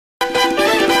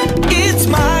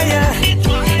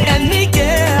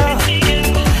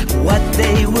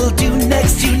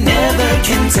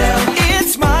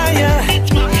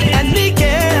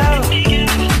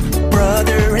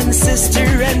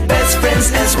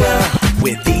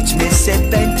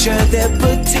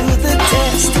put to the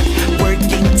test.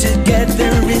 Working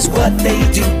together is what they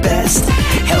do best.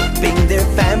 Helping their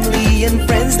family and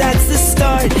friends, that's the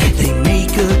start. They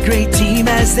make a great team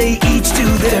as they each do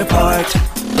their part.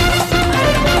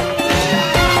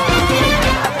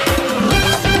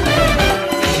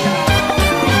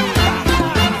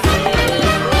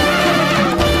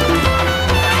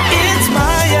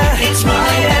 It's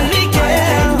Maya and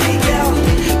Miguel.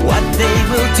 What they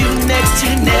will do next,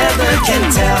 you never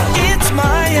can tell. It's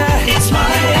Maya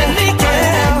and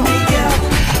Miguel.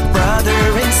 Brother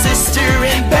and sister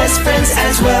and best friends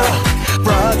as well.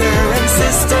 Brother and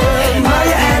sister,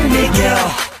 Maya and Miguel.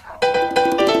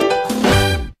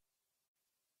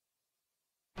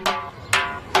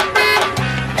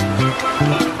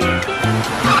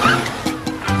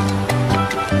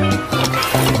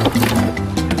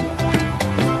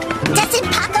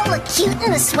 Cute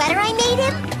in the sweater I made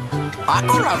him?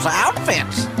 Paco loves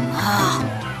outfits.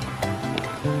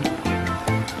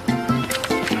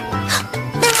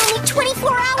 They're only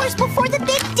 24 hours before the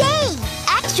big day.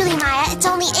 Actually, Maya, it's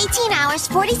only 18 hours,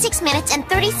 46 minutes, and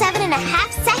 37 and a half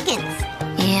seconds.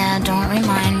 Yeah, don't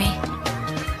remind me.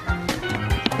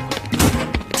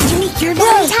 Did you meet your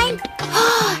Valentine?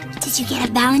 Did you get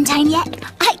a Valentine yet?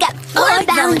 I got 4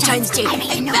 Valentines, Day.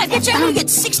 I bet you're gonna get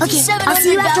 67 I'll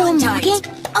see you after home, okay?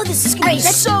 Oh, this is gonna be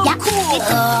so cool. Okay,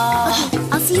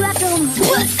 I'll see you after home.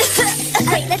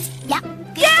 Wait, let's,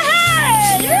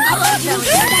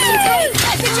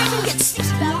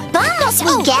 Vamos,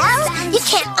 Miguel! You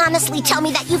can't honestly tell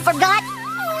me that you forgot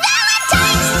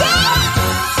Valentine's Day!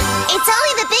 It's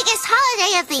only the biggest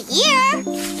holiday of the year.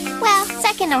 Well,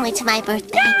 second only to my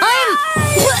birthday.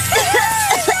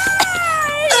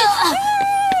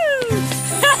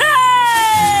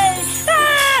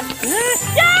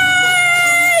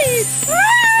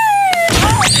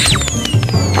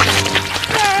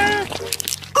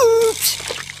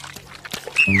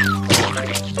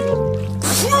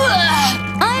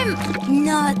 I'm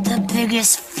not the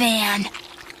biggest fan.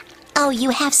 Oh, you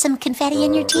have some confetti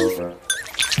in your teeth?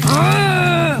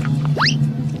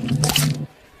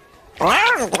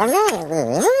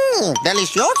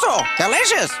 Delicioso!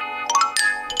 Delicious!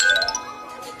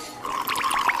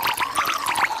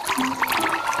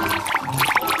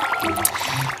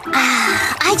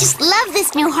 I just love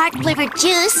this new heart-flavored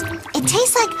juice. It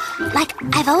tastes like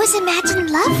I've always imagined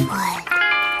love would.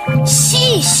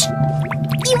 Sheesh!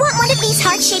 You want one of these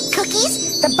heart-shaped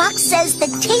cookies? The box says the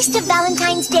taste of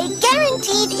Valentine's Day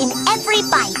guaranteed in every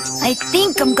bite. I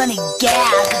think I'm gonna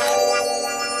gag.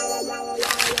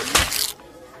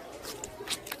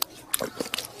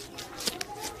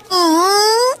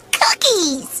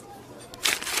 Cookies!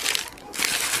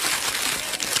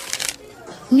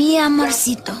 Mi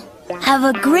amorcito, have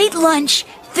a great lunch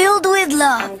filled with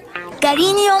love.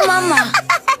 Cariño, mama.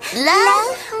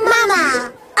 Love,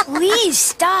 Mama. Please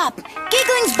stop.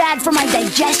 Giggling's bad for my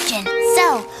digestion.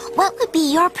 So, what would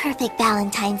be your perfect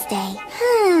Valentine's Day?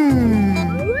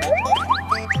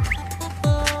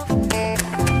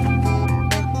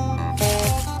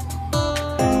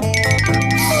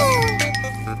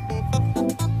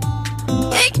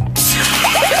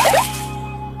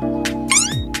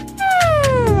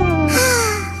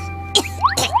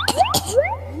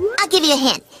 I'll give you a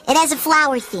hint. It has a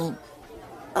flower theme.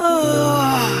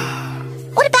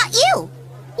 What about you?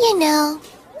 You know.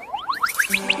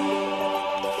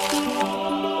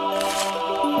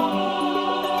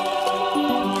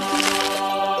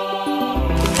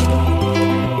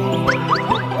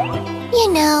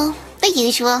 You know, the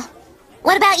usual.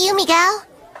 What about you, Miguel?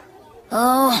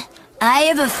 Oh, I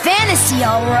have a fantasy,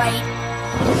 all right.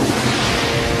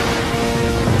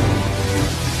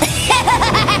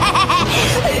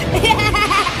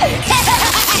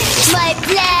 My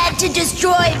plan to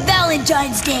destroy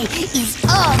Valentine's Day is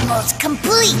almost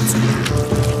complete.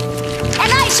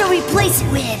 And I shall replace it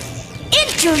with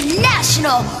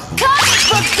International Comic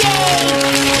Book Day!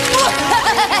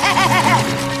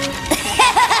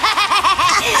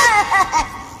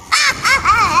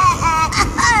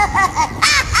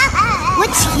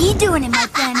 What's he doing in my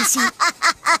fantasy?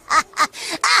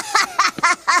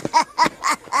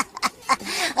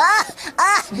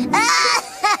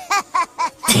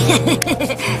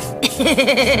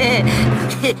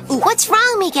 What's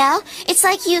wrong, Miguel? It's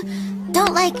like you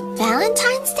don't like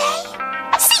Valentine's Day?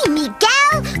 See,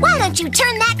 Miguel, why don't you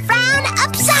turn that frown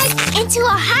upside into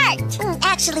a heart?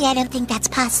 Actually, I don't think that's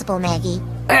possible, Maggie.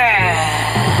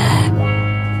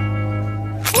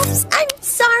 Oops, I'm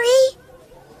sorry.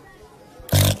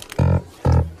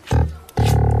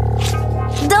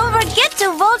 Don't forget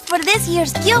to vote for this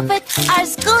year's Cupid, our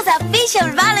school's official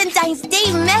Valentine's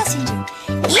Day messenger.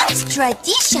 It's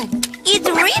tradition. It's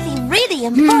really, really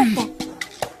important.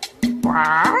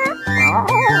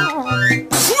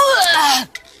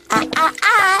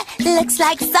 Looks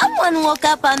like someone woke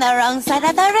up on the wrong side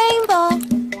of the rainbow.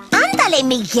 Ándale,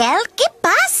 Miguel. ¿Qué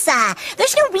pasa?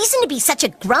 There's no reason to be such a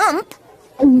grump.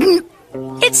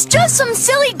 It's just some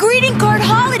silly greeting card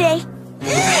holiday.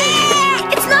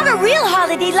 It's not a real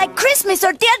holiday like Christmas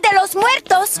or Dia de los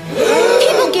Muertos.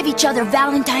 People give each other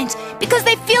Valentines because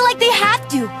they feel like they have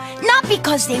to, not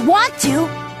because they want to.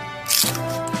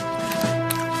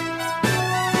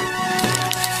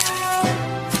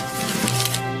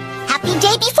 Happy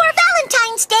day before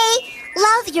Valentine's Day.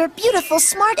 Love, your beautiful,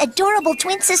 smart, adorable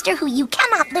twin sister who you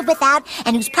cannot live without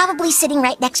and who's probably sitting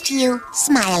right next to you,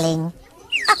 smiling.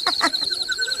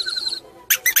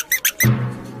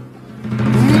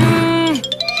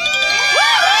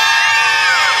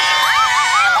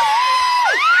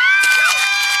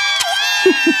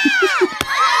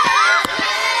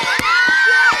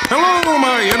 Hello,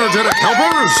 my energetic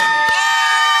helpers!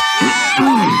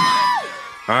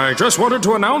 I just wanted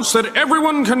to announce that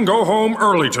everyone can go home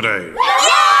early today.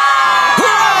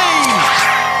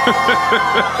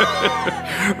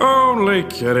 Only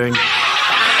kidding.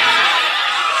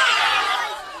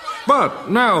 But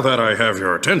now that I have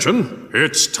your attention,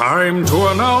 it's time to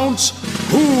announce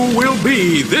who will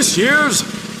be this year's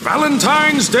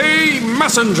Valentine's Day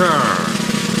Messenger.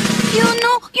 You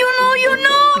know.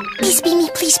 Please be me,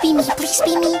 please be me, please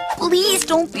be me. Please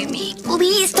don't be me.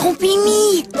 Please don't be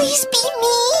me. Please be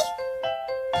me.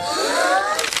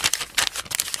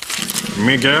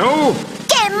 Miguel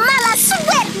 ¡Qué mala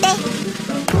suerte!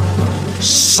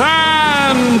 Santos.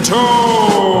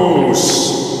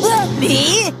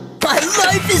 Me? My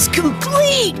life is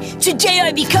complete! Today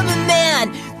I become a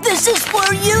man! This is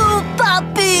for you,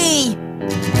 puppy!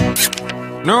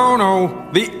 No,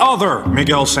 the other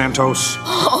Miguel Santos.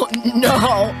 Oh,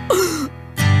 no!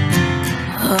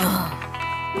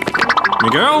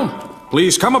 Miguel,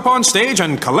 please come up on stage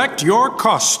and collect your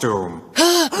costume.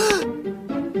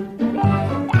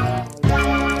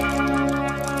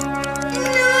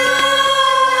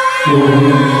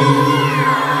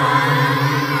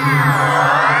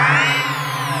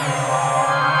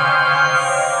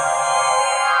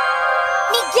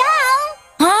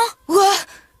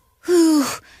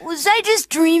 Was I just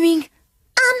dreaming?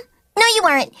 No, you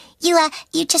weren't.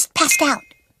 You just passed out.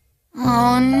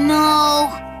 Oh, no.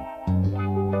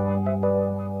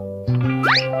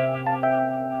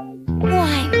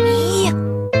 Why me?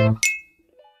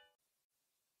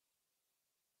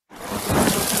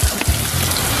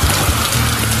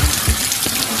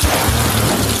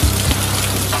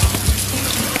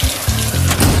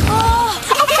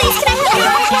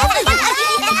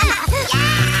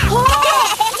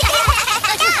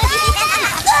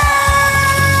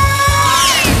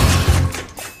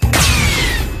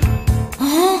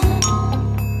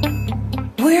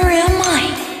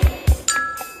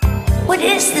 What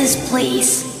is this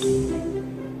place?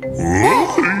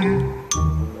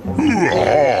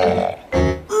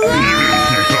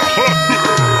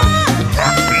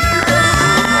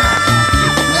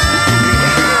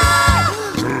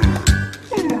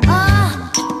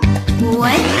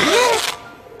 What?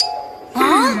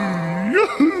 Huh?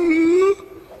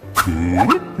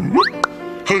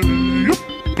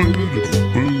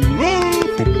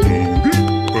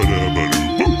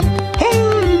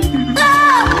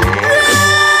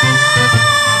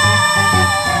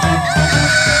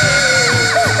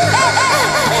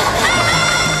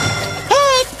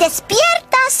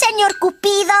 Despierta, señor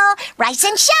Cupido. Rise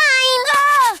and shine.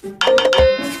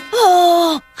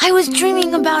 Oh, I was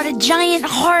dreaming about a giant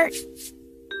heart.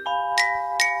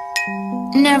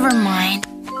 Never mind.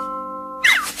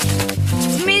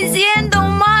 Me siento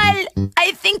mal.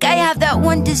 I think I have that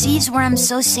one disease where I'm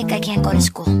so sick I can't go to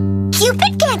school.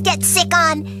 Cupid can't get sick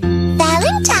on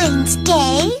Valentine's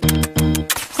Day.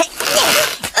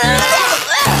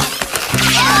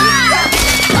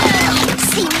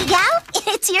 See, Miguel?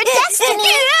 It's your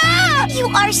destiny. You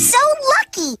are so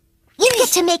lucky. You get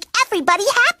to make everybody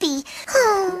happy.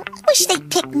 Oh, I wish they'd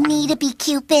pick me to be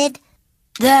Cupid.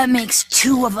 That makes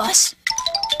two of us.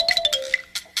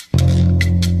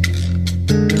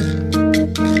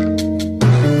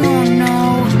 Oh,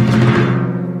 no.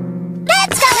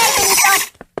 Let's go,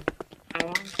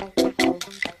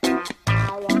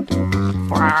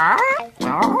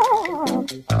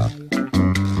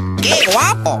 ¡Qué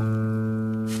guapo!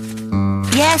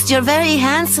 Yes, you're very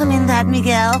handsome in that,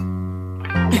 Miguel.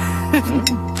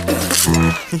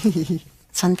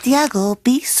 Santiago,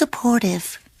 be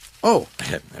supportive. Oh,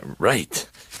 right.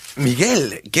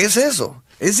 Miguel, ¿qué es eso?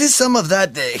 Is this some of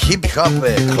that hip-hop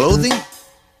clothing?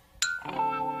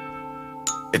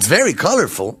 It's very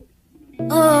colorful.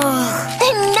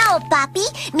 No,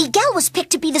 Papi. Miguel was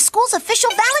picked to be the school's official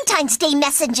Valentine's Day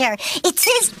messenger. It's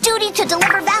his duty to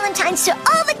deliver Valentines to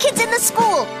all the kids in the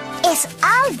school. Es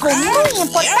algo muy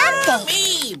importante.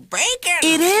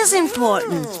 It is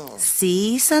important.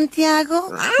 See, Santiago?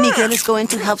 Miguel is going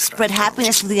to help spread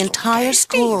happiness through the entire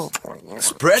school.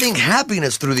 Spreading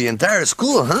happiness through the entire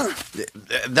school, huh?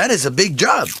 That is a big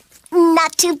job.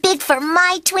 Not too big for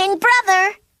my twin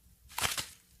brother.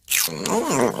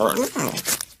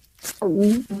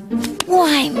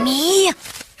 Why me?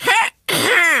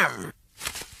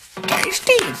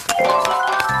 Tasty.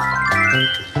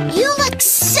 You look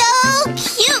so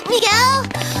cute, Miguel.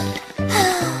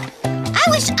 I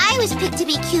wish I was picked to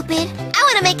be Cupid. I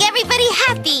want to make everybody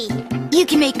happy. You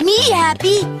can make me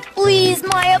happy. Please,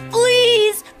 Maya,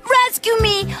 please. Rescue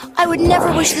me. I would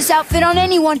never wish this outfit on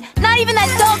anyone. Not even that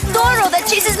dog Toro that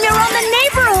chases me around the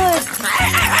neighborhood.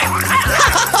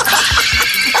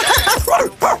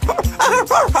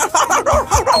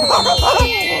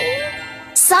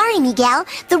 Sorry, Miguel.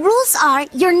 The rules are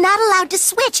you're not allowed to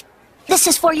switch. This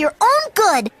is for your own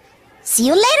good. See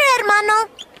you later, hermano.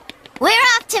 We're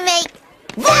off to make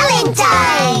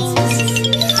valentines.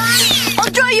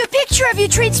 I'll draw you a picture of you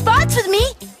trade spots with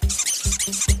me.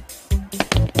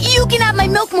 You can have my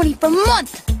milk money for a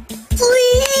month.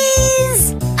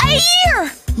 Please. A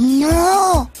year.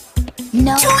 No.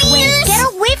 No. 2 years. Get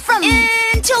away from me.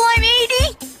 Until I'm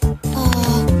 80.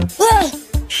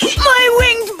 My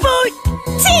winged boat.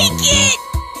 Take it.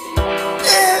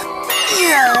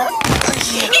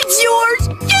 It's yours.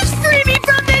 Just free me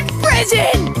from this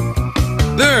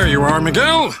prison. There you are,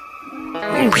 Miguel.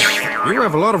 You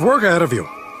have a lot of work ahead of you.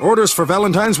 Orders for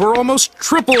Valentines were almost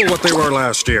triple what they were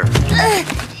last year.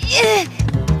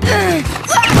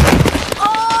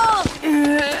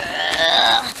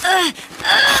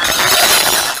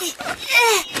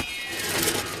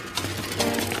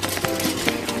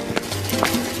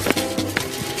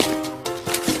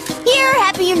 Here,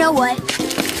 happy you know what.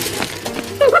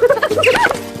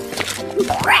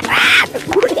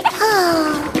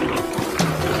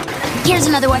 Here's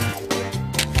another one.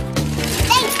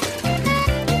 Thanks.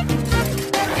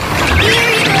 Here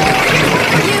you go.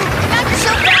 You knock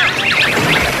yourself down.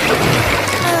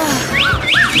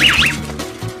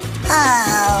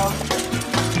 Oh.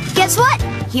 Guess what?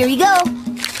 Here you go.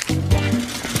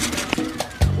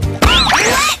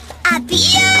 What a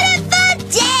beautiful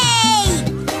day!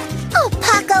 Oh,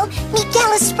 Paco,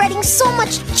 Miguel is spreading so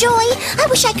much joy. I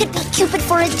wish I could be Cupid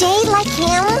for a day like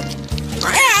him.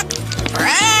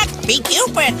 Be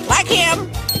Cupid, like him.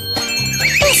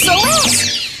 Eso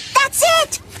es. That's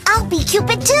it. I'll be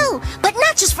Cupid too, but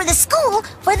not just for the school,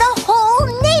 for the whole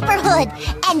neighborhood.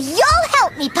 And you'll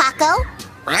help me, Paco.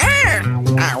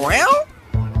 I will.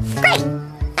 Great.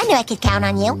 I knew I could count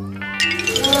on you.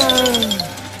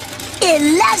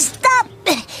 El last stop,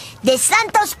 the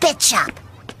Santos Pet Shop.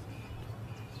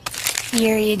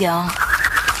 Here you go.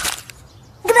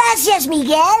 Gracias,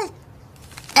 Miguel.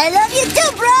 I love you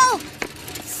too, bro.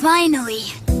 Finally,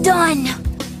 done.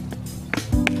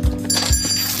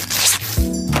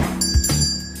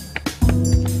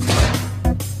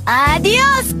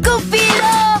 Adios,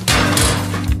 Cupido!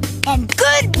 And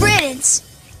good riddance.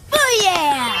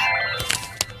 Booyah!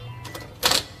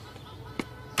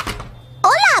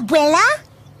 Hola, abuela.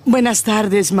 Buenas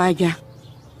tardes, Maya.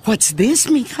 What's this,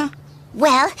 mija?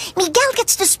 Well, Miguel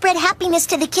gets to spread happiness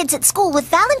to the kids at school with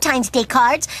Valentine's Day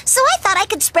cards, so I thought I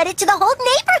could spread it to the whole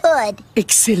neighborhood.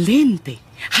 Excelente.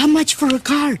 How much for a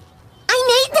card? I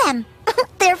made them.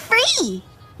 They're free.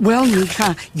 Well,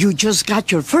 mija, you just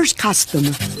got your first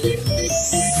customer.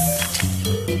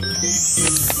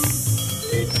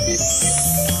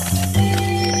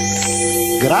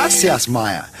 Gracias,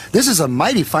 Maya. This is a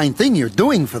mighty fine thing you're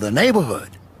doing for the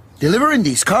neighborhood. Delivering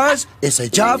these cards is a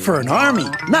job for an army,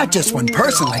 not just one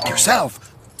person like yourself.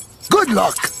 Good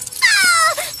luck!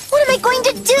 Ah, what am I going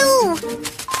to do?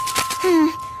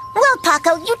 Well,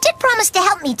 Paco, you did promise to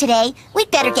help me today. We'd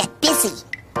better get busy.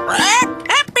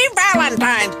 Happy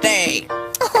Valentine's Day.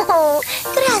 Oh,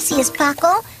 gracias,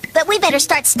 Paco. But we better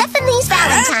start stuffing these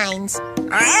Valentines.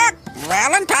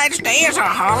 Valentine's Day is a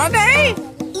holiday?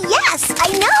 Yes,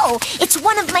 I know. It's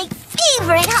one of my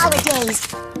favorite holidays.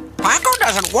 Paco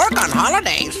doesn't work on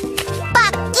holidays.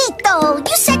 Paquito,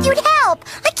 you said you'd help.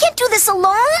 I can't do this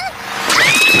alone.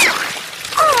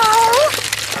 Oh.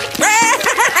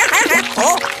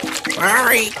 Oh,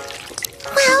 sorry.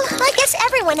 Well, I guess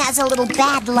everyone has a little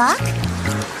bad luck.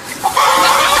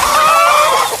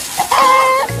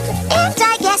 And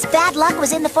I guess bad luck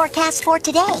was in the forecast for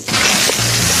today.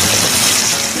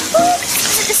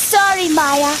 Oops, sorry,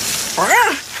 Maya.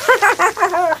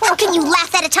 How can you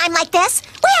laugh at a time like this?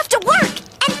 We have to work,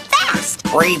 and fast.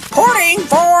 Reporting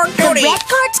for duty. The red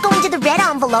cards go into the red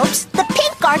envelopes. The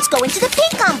pink cards go into the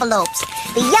pink envelopes.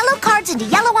 The yellow cards into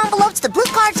yellow envelopes. The blue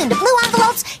cards into blue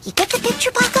envelopes. You get the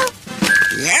picture, Paco?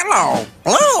 Yellow,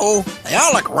 blue, they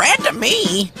all look red to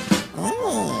me.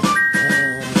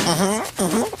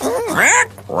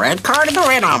 Red card in the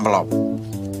red envelope.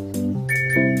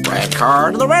 Red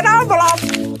card in the red envelope.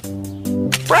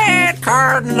 Red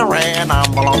card in the red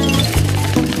envelope.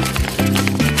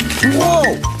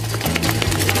 Whoa!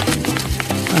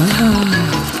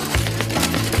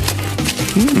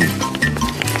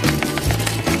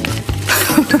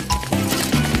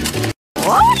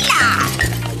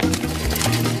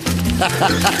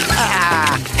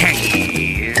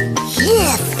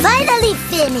 Yeah, finally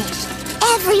finished.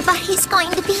 Everybody's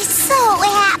going to be so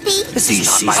happy.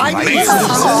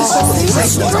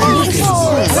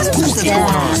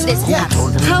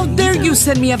 How dare you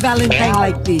send me a Valentine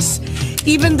like this?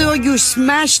 Even though you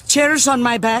smashed chairs on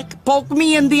my back, poked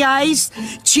me in the eyes,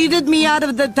 cheated me out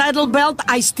of the title belt,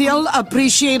 I still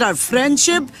appreciate our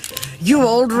friendship? You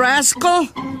old rascal?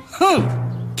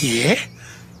 Yeah?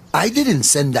 I didn't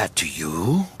send that to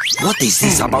you. What is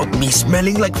this about me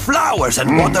smelling like flowers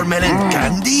and watermelon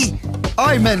candy?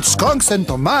 I meant skunks and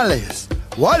tamales.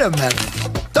 Watermelon.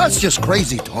 That's just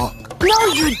crazy talk. No,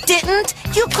 you didn't.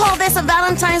 You call this a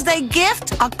Valentine's Day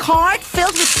gift? A card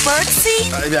filled with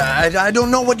birdseed? I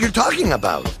don't know what you're talking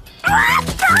about.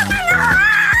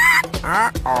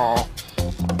 Uh-oh.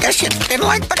 Guess you didn't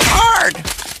like the card.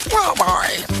 Oh,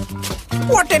 boy.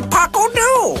 What did Paco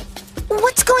do?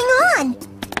 What's going on?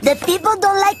 The people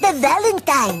don't like the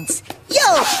Valentines. Yo,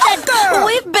 that girl!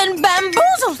 We've been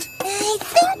bamboozled. I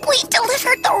think we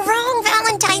delivered the wrong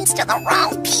Valentines to the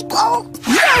wrong people.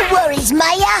 No worries,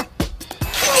 Maya.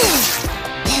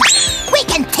 We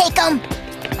can take them.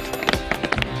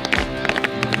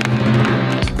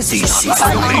 We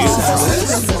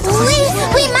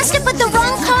must have put the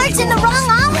wrong cards in the wrong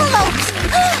envelopes.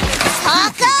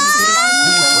 Paco!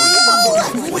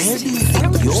 Where do you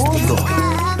think you're going?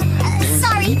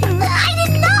 Sorry, I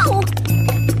didn't know.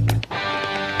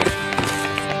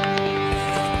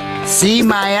 See,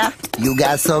 Maya? You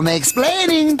got some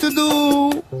explaining to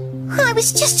do. I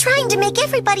was just trying to make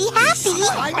everybody happy.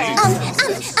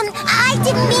 I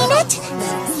didn't mean it.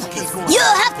 You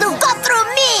have to go through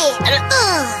me.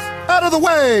 Out of the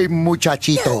way,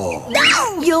 muchachito.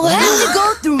 You'll have to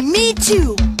go through me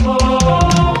too.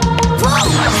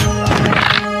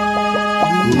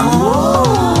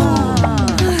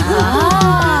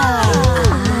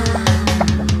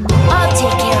 I'll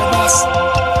take care of this.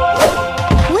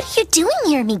 What are you doing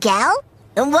here, Miguel?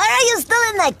 And why are you still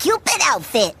in that Cupid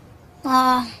outfit?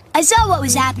 I saw what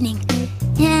was happening,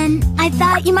 and I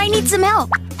thought you might need some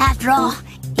help. After all,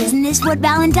 isn't this what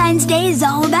Valentine's Day is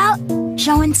all about?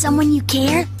 Showing someone you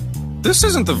care? This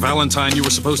isn't the Valentine you were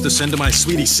supposed to send to my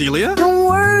sweetie Celia. Don't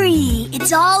worry,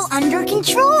 it's all under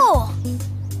control.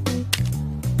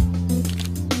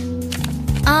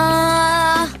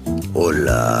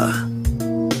 Hola.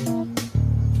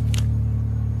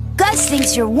 Gus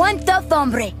thinks you're one tough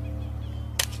hombre.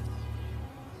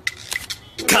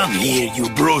 Come here, you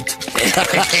brute.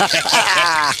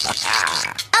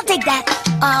 I'll take that.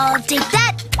 I'll take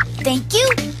that. Thank you.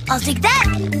 I'll take that.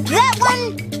 That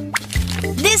one.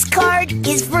 This card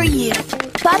is for you.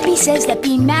 Papi says that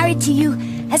being married to you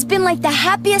has been like the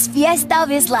happiest fiesta of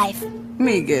his life.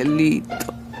 Miguelito.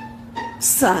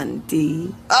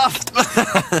 Santi.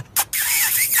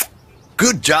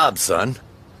 Good job, son.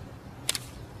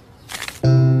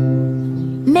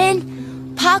 Min,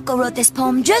 Paco wrote this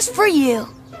poem just for you.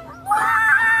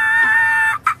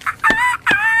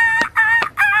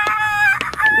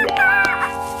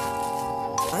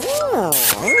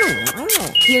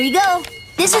 Here you go.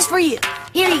 This is for you.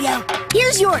 Here you go.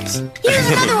 Here's yours. Here's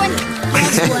another one.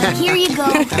 Last one. Here you go.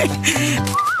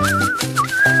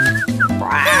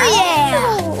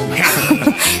 Oh,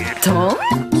 yeah. Tom?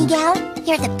 Miguel,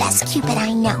 you're the best Cupid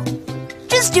I know.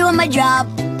 Just doing my job.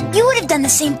 You would have done the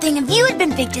same thing if you had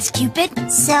been picked as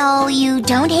Cupid. So you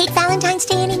don't hate Valentine's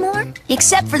Day anymore?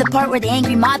 Except for the part where the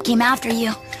angry mob came after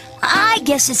you. I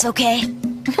guess it's okay.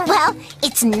 Well,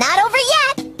 it's not over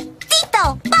yet.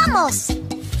 Tito, vamos!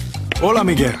 Hola,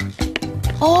 Miguel.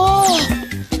 Oh!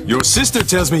 Your sister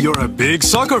tells me you're a big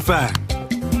soccer fan.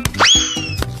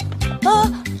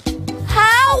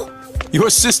 How? Your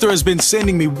sister has been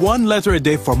sending me one letter a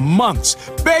day for months,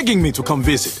 begging me to come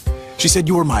visit. She said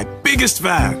you were my biggest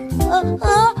fan.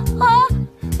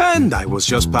 And I was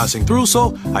just passing through,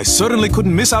 so I certainly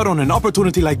couldn't miss out on an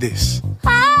opportunity like this.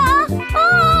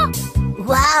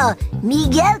 Wow, No,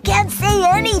 Miguel can't say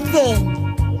anything.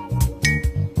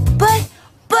 But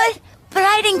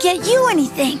I didn't get you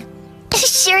anything.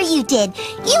 Sure you did.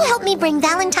 You helped me bring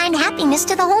Valentine happiness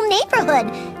to the whole neighborhood.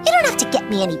 You don't have to get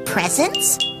me any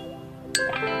presents.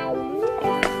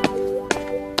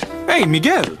 Hey,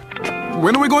 Miguel.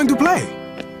 When are we going to play?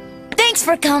 Thanks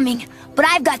for coming, but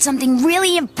I've got something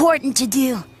really important to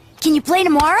do. Can you play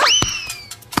tomorrow?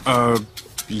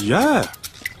 Yeah.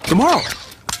 Tomorrow.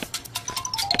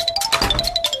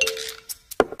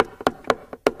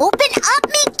 Open up,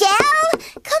 Miguel!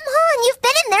 Come on, you've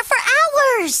been in there for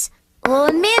hours.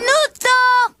 Un minuto!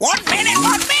 1 minute,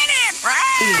 1 minute!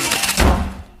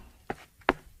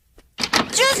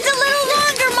 Just a little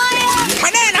longer, Maya!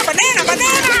 Banana, banana,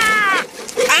 banana!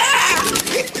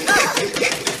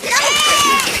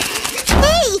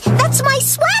 Hey, that's my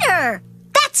sweater!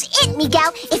 That's it,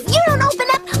 Miguel. If you don't open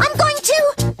up, I'm going to,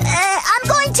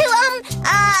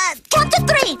 count to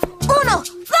 3. Uno,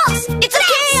 dos, It's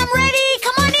okay, I'm ready!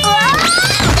 Come on in!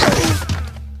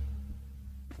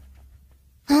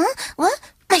 Huh? What?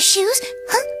 My shoes?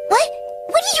 Huh? What?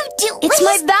 What do you do? It's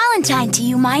my Valentine to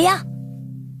you, Maya.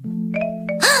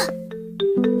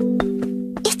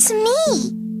 It's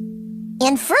me.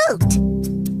 And fruit.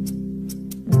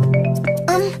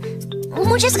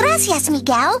 Muchas gracias,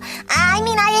 Miguel. I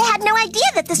mean, I had no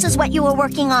idea that this is what you were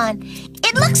working on.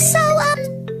 It looks so,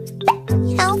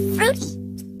 fruity.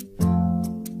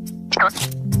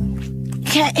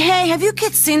 Hey, have you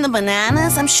kids seen the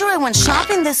bananas? I'm sure I went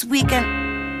shopping this weekend.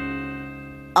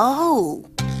 Oh.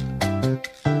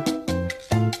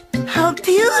 How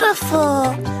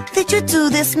beautiful. Did you do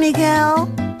this, Miguel?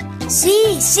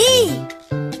 See.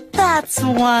 That's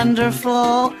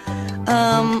wonderful.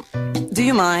 Do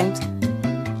you mind?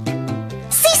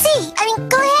 See. I mean,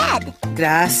 go ahead.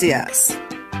 Gracias.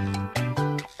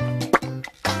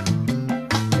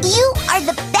 You are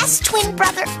the best twin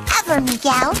brother ever,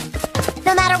 Miguel.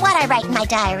 No matter what I write in my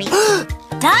diary.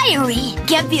 Diary?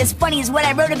 Can't be as funny as what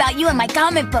I wrote about you in my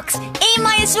comic books. Hey,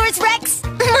 Myosaurus Rex?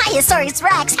 Myosaurus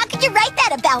Rex, how could you write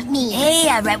that about me? Hey,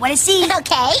 I write what I see.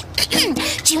 Okay.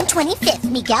 June 25th,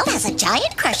 Miguel has a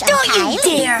giant crush on Don't Kylie. you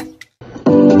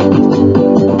dare!